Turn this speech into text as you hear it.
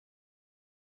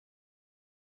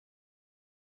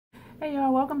Hey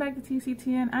y'all, welcome back to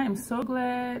TCTN. I am so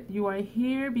glad you are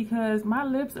here because my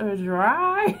lips are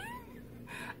dry.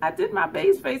 I did my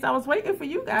base face. I was waiting for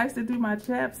you guys to do my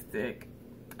chapstick.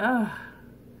 That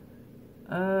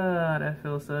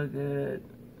feels so good.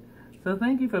 So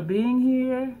thank you for being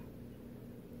here.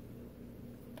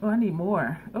 Oh, I need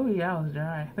more. Oh yeah, I was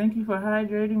dry. Thank you for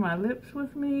hydrating my lips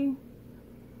with me.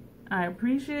 I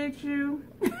appreciate you.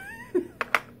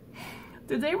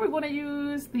 Today we're going to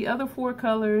use the other 4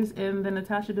 colors in the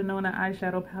Natasha Denona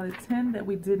Eyeshadow Palette 10 that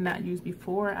we did not use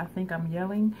before. I think I'm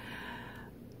yelling.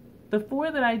 The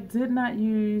 4 that I did not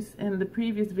use in the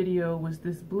previous video was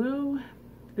this blue,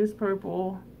 this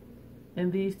purple,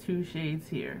 and these 2 shades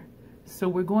here. So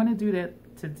we're going to do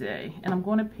that today. And I'm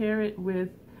going to pair it with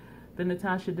the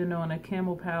Natasha Denona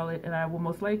Camel Palette, and I will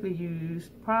most likely use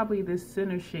probably this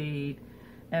center shade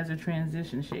as a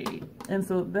transition shade. And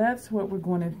so that's what we're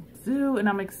going to do, and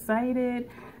I'm excited.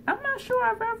 I'm not sure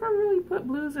I've ever really put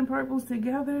blues and purples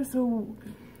together, so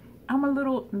I'm a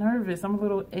little nervous. I'm a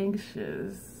little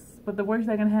anxious. But the worst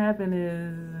that can happen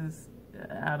is,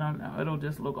 I don't know, it'll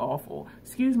just look awful.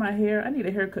 Excuse my hair. I need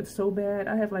a haircut so bad.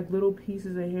 I have like little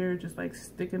pieces of hair just like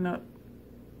sticking up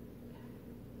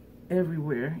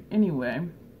everywhere. Anyway,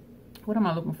 what am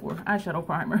I looking for? Eyeshadow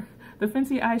primer. The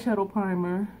Fenty eyeshadow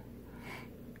primer.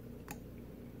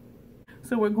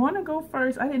 So we're going to go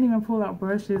first. I didn't even pull out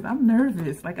brushes. I'm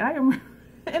nervous. Like I am,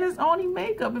 and it's only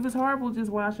makeup. If it's horrible,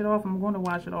 just wash it off. I'm going to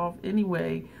wash it off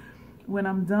anyway when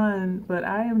I'm done. But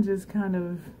I am just kind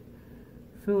of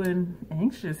feeling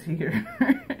anxious here.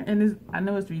 And I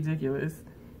know it's ridiculous.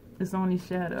 It's only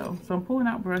shadow. So I'm pulling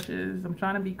out brushes. I'm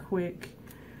trying to be quick.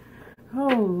 Oh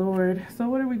Lord. So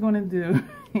what are we going to do?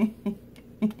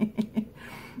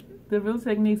 The Real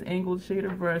Techniques angled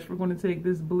shader brush. We're going to take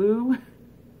this blue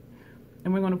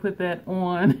and we're going to put that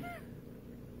on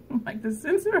like the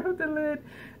center of the lid.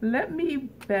 Let me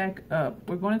back up.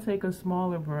 We're going to take a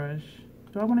smaller brush.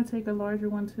 Do I want to take a larger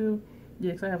one too?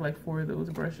 Yeah, because I have like 4 of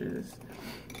those brushes.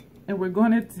 And we're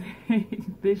going to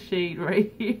take this shade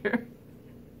right here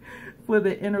for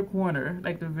the inner corner,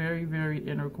 like the very, very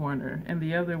inner corner. And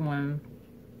the other one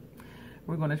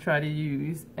we're going to try to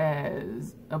use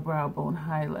as a brow bone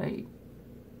highlight.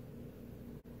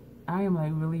 I am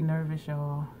like really nervous,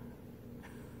 y'all.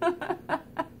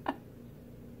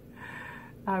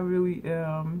 I really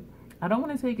am. I don't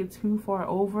want to take it too far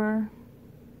over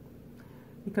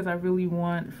because I really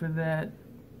want for that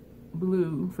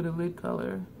blue, for the lid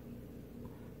color,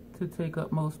 to take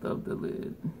up most of the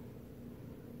lid.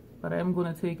 But I am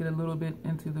going to take it a little bit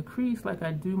into the crease like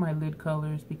I do my lid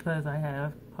colors because I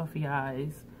have puffy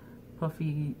eyes,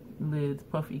 puffy lids,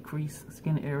 puffy crease,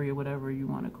 skin area, whatever you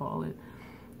want to call it.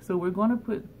 So we're going to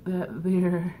put that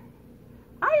there.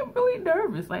 I am really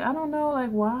nervous. Like, I don't know,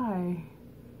 like, why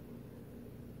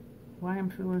I'm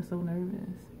feeling so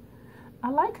nervous. I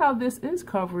like how this is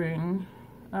covering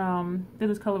the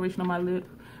discoloration on my lip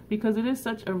because it is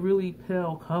such a really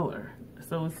pale color.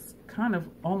 So it's kind of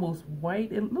almost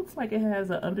white. It looks like it has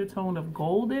an undertone of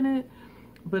gold in it,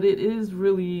 but it is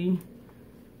really,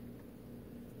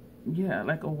 yeah,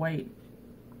 like a white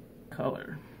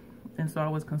color. And so I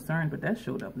was concerned, but that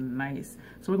showed up nice.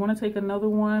 So we're going to take another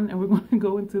one and we're going to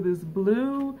go into this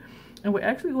blue, and we're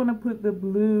actually going to put the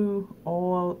blue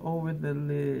all over the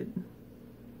lid.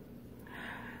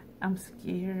 I'm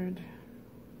scared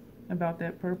about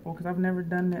that purple because I've never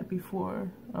done that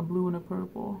before, a blue and a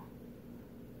purple.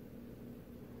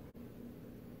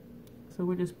 So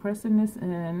we're just pressing this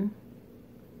in.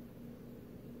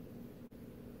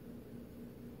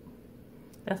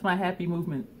 That's my happy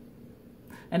movement.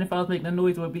 And if I was making a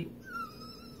noise, it would be.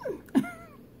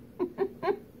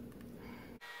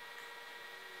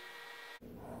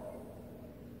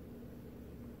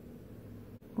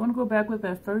 I'm going to go back with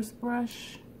that first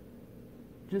brush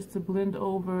just to blend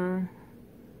over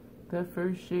that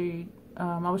first shade.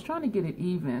 I was trying to get it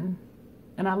even,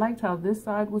 and I liked how this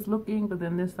side was looking, but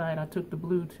then this side I took the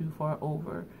blue too far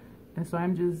over, and so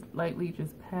I'm just lightly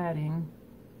just patting.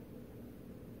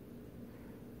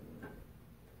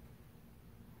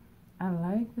 I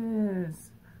like this.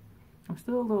 I'm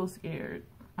still a little scared.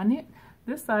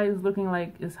 This side is looking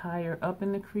like it's higher up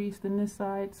in the crease than this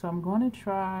side, so I'm going to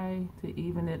try to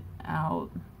even it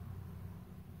out.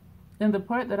 And the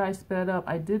part that I sped up,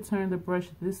 I did turn the brush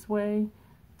this way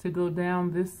to go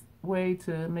down this way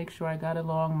to make sure I got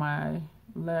along my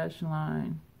lash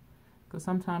line. Because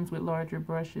sometimes with larger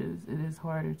brushes, it is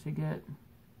harder to get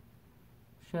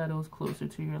shadows closer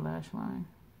to your lash line.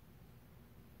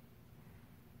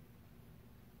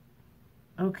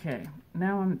 Okay,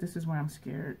 now this is where I'm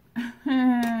scared.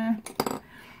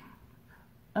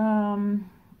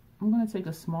 I'm going to take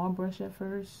a small brush at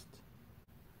first.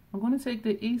 I'm going to take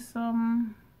the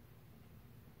Esom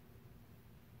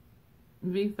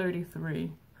V33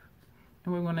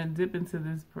 and we're going to dip into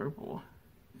this purple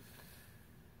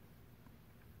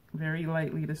very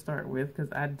lightly to start with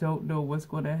because I don't know what's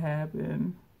going to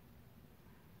happen.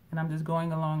 And I'm just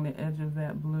going along the edge of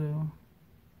that blue.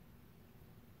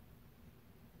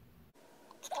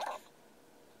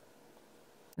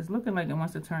 It's looking like it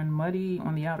wants to turn muddy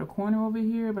on the outer corner over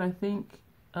here, but I think,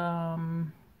 I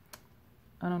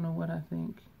don't know what I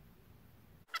think.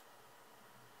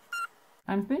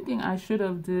 I'm thinking I should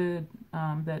have did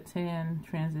that tan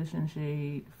transition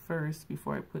shade first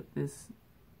before I put this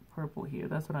purple here.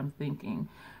 That's what I'm thinking.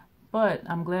 But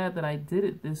I'm glad that I did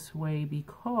it this way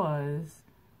because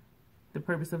the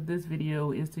purpose of this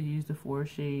video is to use the 4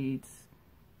 shades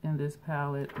in this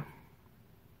palette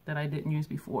that I didn't use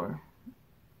before.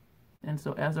 And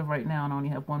so as of right now, I only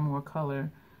have one more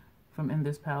color from in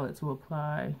this palette to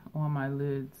apply on my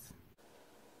lids.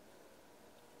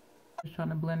 Just trying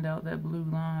to blend out that blue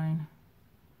line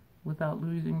without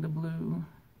losing the blue.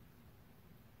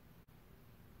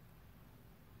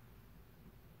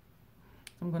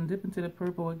 So I'm going to dip into the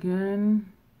purple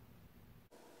again.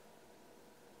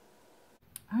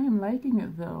 I am liking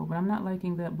it though, but I'm not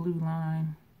liking that blue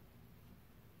line.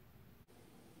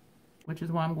 Which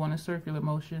is why I'm going to circular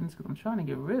motions, because I'm trying to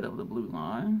get rid of the blue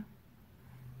line.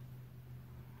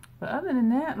 But other than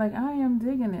that, like, I am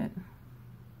digging it.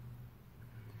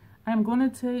 I'm going to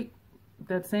take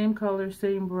that same color,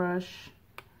 same brush,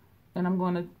 and I'm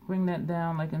going to bring that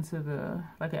down like into the,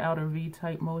 like an outer V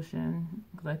type motion,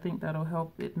 because I think that'll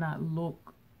help it not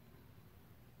look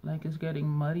like it's getting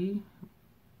muddy.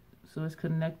 So it's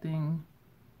connecting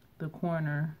the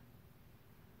corner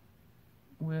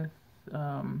with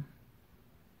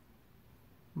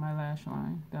my lash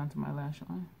line, down to my lash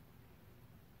line.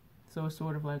 So it's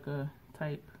sort of like a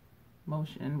type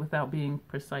motion without being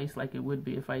precise like it would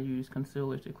be if I use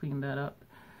concealer to clean that up.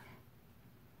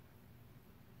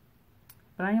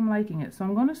 But I am liking it. So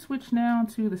I'm going to switch now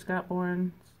to the Scott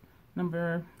Barnes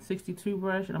number 62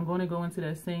 brush, and I'm going to go into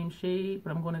that same shade,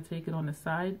 but I'm going to take it on the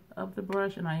side of the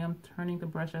brush, and I am turning the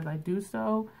brush as I do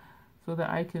so that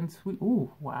I can sweep. Ooh,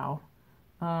 wow.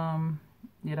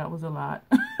 Yeah, that was a lot.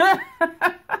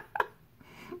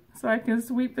 So I can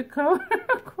sweep the color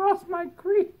across my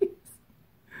crease.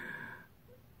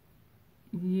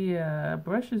 Yeah,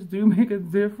 brushes do make a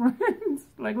difference.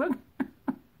 Like, look.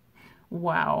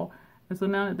 Wow. And so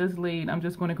now that that's laid, I'm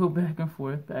just going to go back and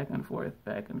forth, back and forth,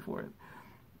 back and forth.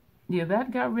 Yeah, that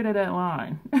got rid of that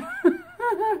line.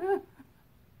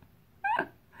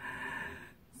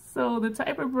 So the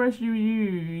type of brush you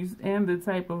use and the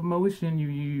type of motion you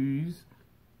use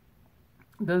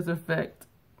does affect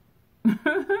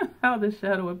how the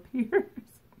shadow appears.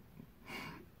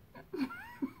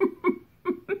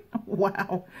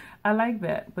 Wow, I like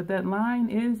that, but that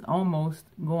line is almost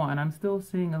gone. I'm still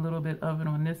seeing a little bit of it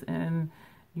on this end.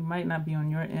 You might not be on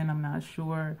your end, I'm not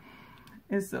sure.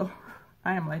 And so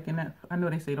I am liking that. I know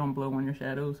they say don't blow on your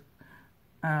shadows.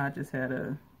 I just had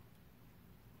a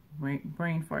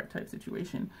brain fart type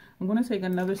situation. I'm going to take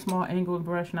another small angled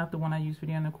brush, not the one I used for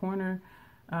the inner corner,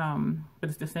 but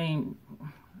it's the same.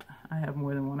 I have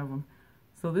more than one of them.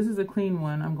 So this is a clean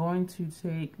one. I'm going to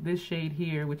take this shade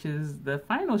here, which is the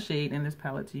final shade in this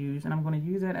palette to use, and I'm going to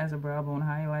use that as a brow bone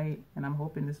highlight, and I'm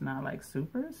hoping it's not like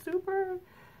super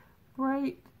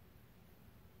bright.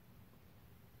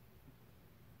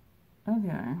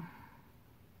 Okay.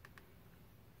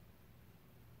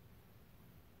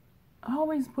 I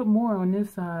always put more on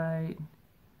this side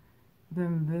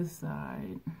than this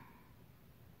side.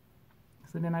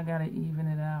 So then I gotta even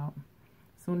it out.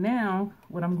 So now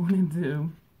what I'm going to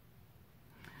do,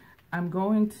 I'm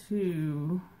going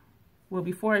to, well,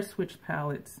 before I switch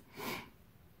palettes,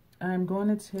 I'm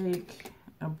going to take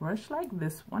a brush like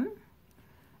this one,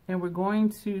 and we're going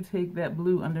to take that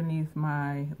blue underneath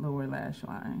my lower lash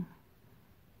line.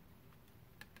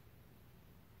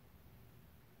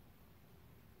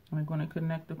 I'm going to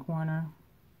connect the corner.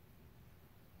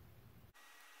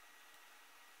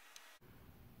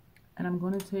 And I'm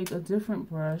going to take a different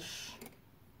brush.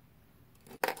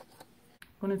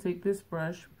 I'm going to take this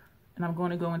brush, and I'm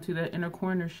going to go into that inner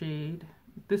corner shade.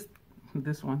 This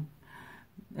one.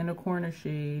 Inner corner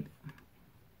shade.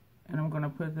 And I'm going to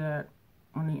put that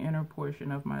on the inner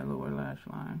portion of my lower lash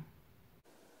line.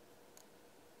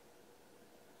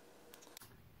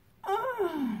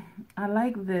 Oh, I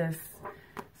like this.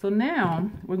 So now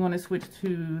we're going to switch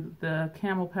to the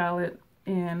Camel Palette,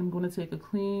 and I'm going to take a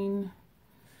clean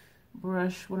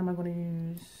brush. What am I going to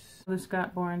use? The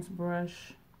Scott Barnes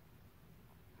brush.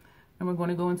 And we're going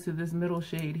to go into this middle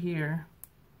shade here.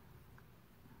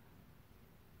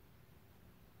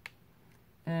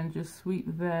 And just sweep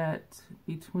that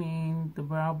between the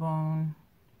brow bone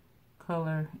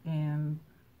color and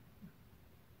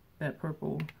that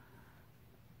purple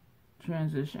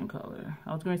transition color.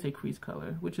 I was going to say crease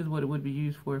color, which is what it would be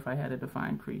used for if I had a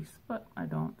defined crease, but I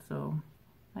don't, so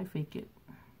I fake it.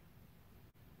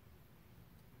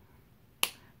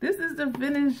 This is the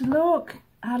finished look.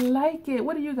 I like it.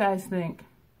 What do you guys think?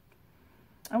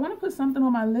 I want to put something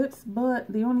on my lips,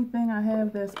 but the only thing I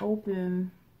have that's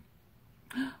open...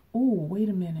 Oh, wait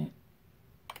a minute.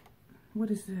 What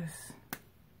is this?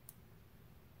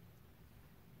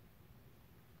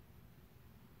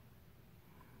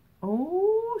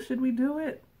 Oh, should we do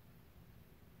it?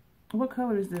 What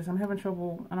color is this? I'm having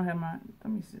trouble. I don't have my...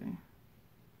 Let me see.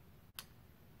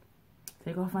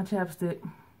 Take off my chapstick.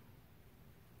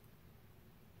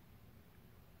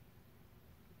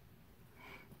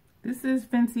 This is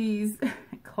Fenty's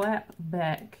Clap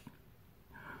Back.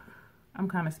 I'm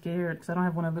kind of scared because I don't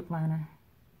have one of lip liner.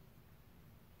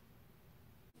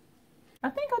 I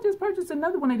think I just purchased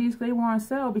another one of these because they were on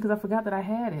sale because I forgot that I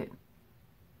had it.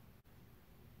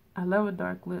 I love a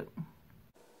dark lip.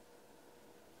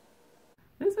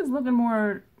 This is looking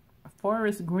more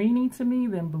forest greeny to me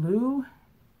than blue.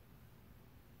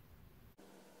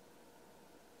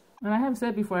 And I have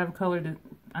said before I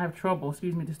have trouble,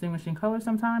 distinguishing colors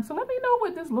sometimes. So let me know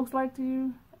what this looks like to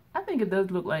you. I think it does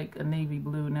look like a navy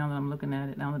blue now that I'm looking at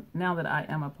it, now that I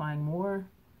am applying more.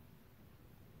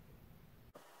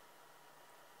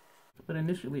 But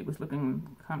initially it was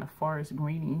looking kind of forest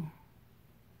greeny.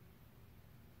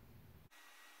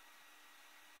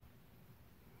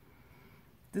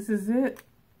 This is it.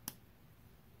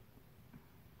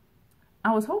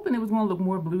 I was hoping it was going to look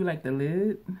more blue like the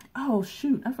lid. Oh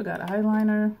shoot, I forgot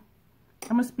eyeliner.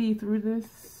 I'm going to speed through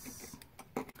this.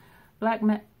 Black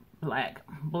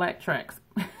Tracks.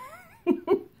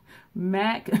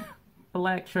 MAC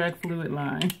Black Track Fluid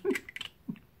Line.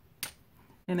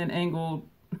 And an angled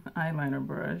eyeliner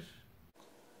brush.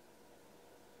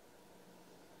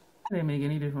 That didn't make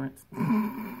any difference.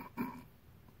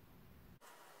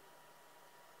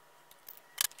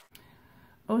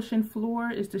 Ocean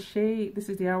Floor is the shade. This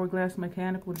is the Hourglass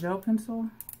Mechanical Gel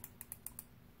Pencil.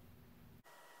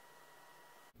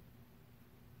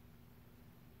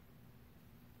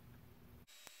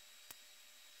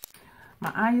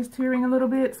 My eye is tearing a little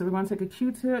bit, so we're going to take a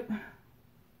Q-tip.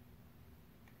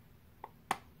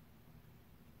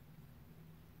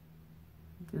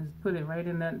 Just put it right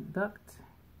in that duct.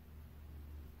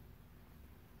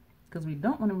 Because we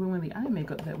don't want to ruin the eye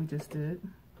makeup that we just did.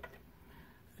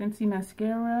 Fenty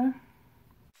mascara.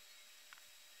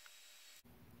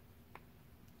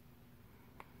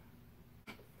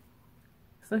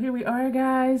 So here we are,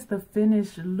 guys, the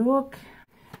finished look.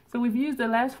 So we've used the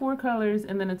last 4 colors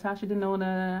in the Natasha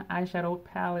Denona Eyeshadow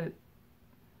Palette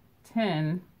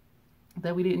 10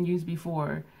 that we didn't use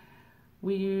before.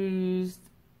 We used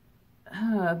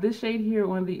this shade here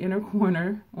on the inner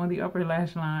corner, on the upper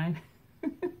lash line.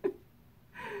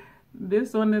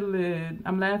 This on the lid.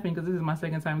 I'm laughing because this is my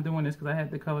second time doing this because I had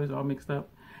the colors all mixed up.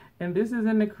 And this is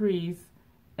in the crease,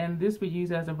 and this we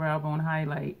use as a brow bone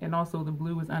highlight. And also the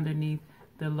blue is underneath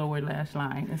the lower lash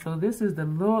line. And so this is the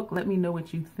look. Let me know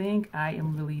what you think. I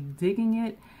am really digging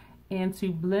it. And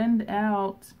to blend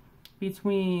out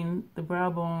between the brow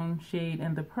bone shade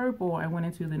and the purple, I went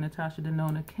into the Natasha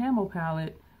Denona Camel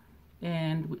Palette,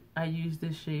 and I used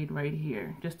this shade right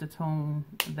here just to tone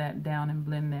that down and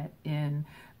blend that in.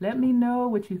 Let me know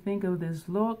what you think of this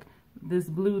look. This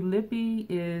blue lippy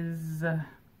is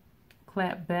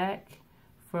Clap Back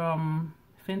from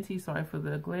Fenty. Sorry for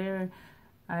the glare.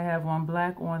 I have on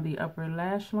black on the upper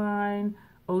lash line,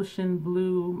 Ocean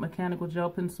Blue Mechanical Gel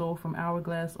Pencil from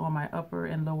Hourglass on my upper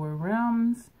and lower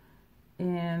rims,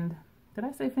 and did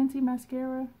I say Fenty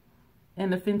mascara?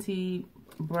 And the Fenty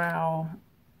Brow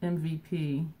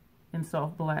MVP in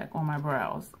soft black on my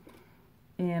brows.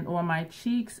 And on my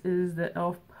cheeks is the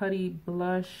e.l.f. Putty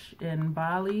Blush in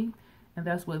Bali, and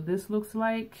that's what this looks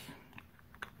like.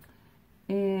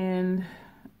 And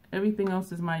everything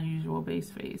else is my usual base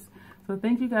face. So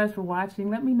thank you guys for watching.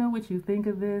 Let me know what you think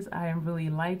of this. I am really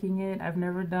liking it. I've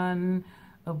never done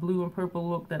a blue and purple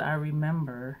look that I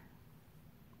remember.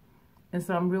 And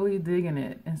so I'm really digging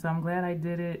it. And so I'm glad I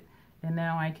did it. And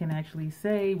now I can actually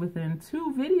say within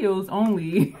 2 videos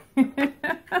only,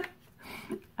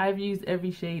 I've used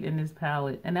every shade in this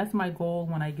palette. And that's my goal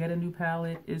when I get a new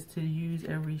palette, is to use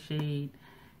every shade.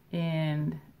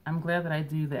 And I'm glad that I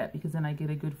do that because then I get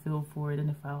a good feel for it and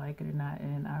if I like it or not,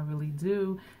 and I really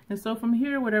do. And so from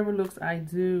here, whatever looks I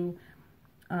do,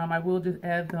 I will just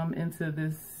add them into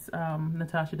this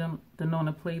Natasha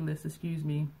Denona playlist, excuse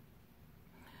me.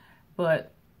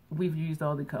 But we've used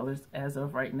all the colors as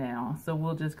of right now. So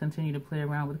we'll just continue to play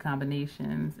around with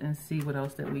combinations and see what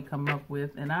else that we come up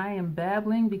with. And I am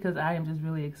babbling because I am just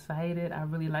really excited. I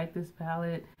really like this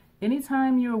palette.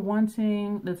 Anytime you're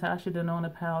wanting Natasha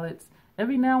Denona palettes,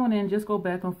 every now and then just go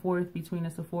back and forth between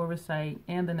the Sephora site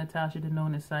and the Natasha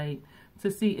Denona site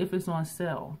to see if it's on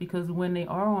sale. Because when they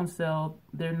are on sale,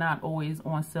 they're not always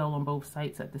on sale on both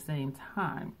sites at the same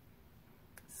time.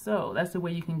 So that's the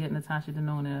way you can get Natasha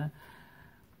Denona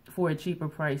for a cheaper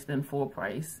price than full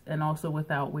price, and also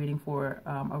without waiting for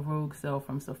a rogue sale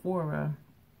from Sephora.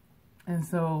 And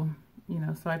so, you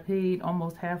know, so I paid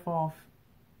almost half off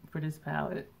for this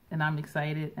palette, and I'm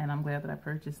excited and I'm glad that I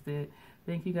purchased it.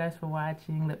 Thank you guys for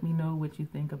watching. Let me know what you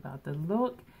think about the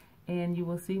look, and you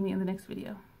will see me in the next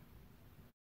video.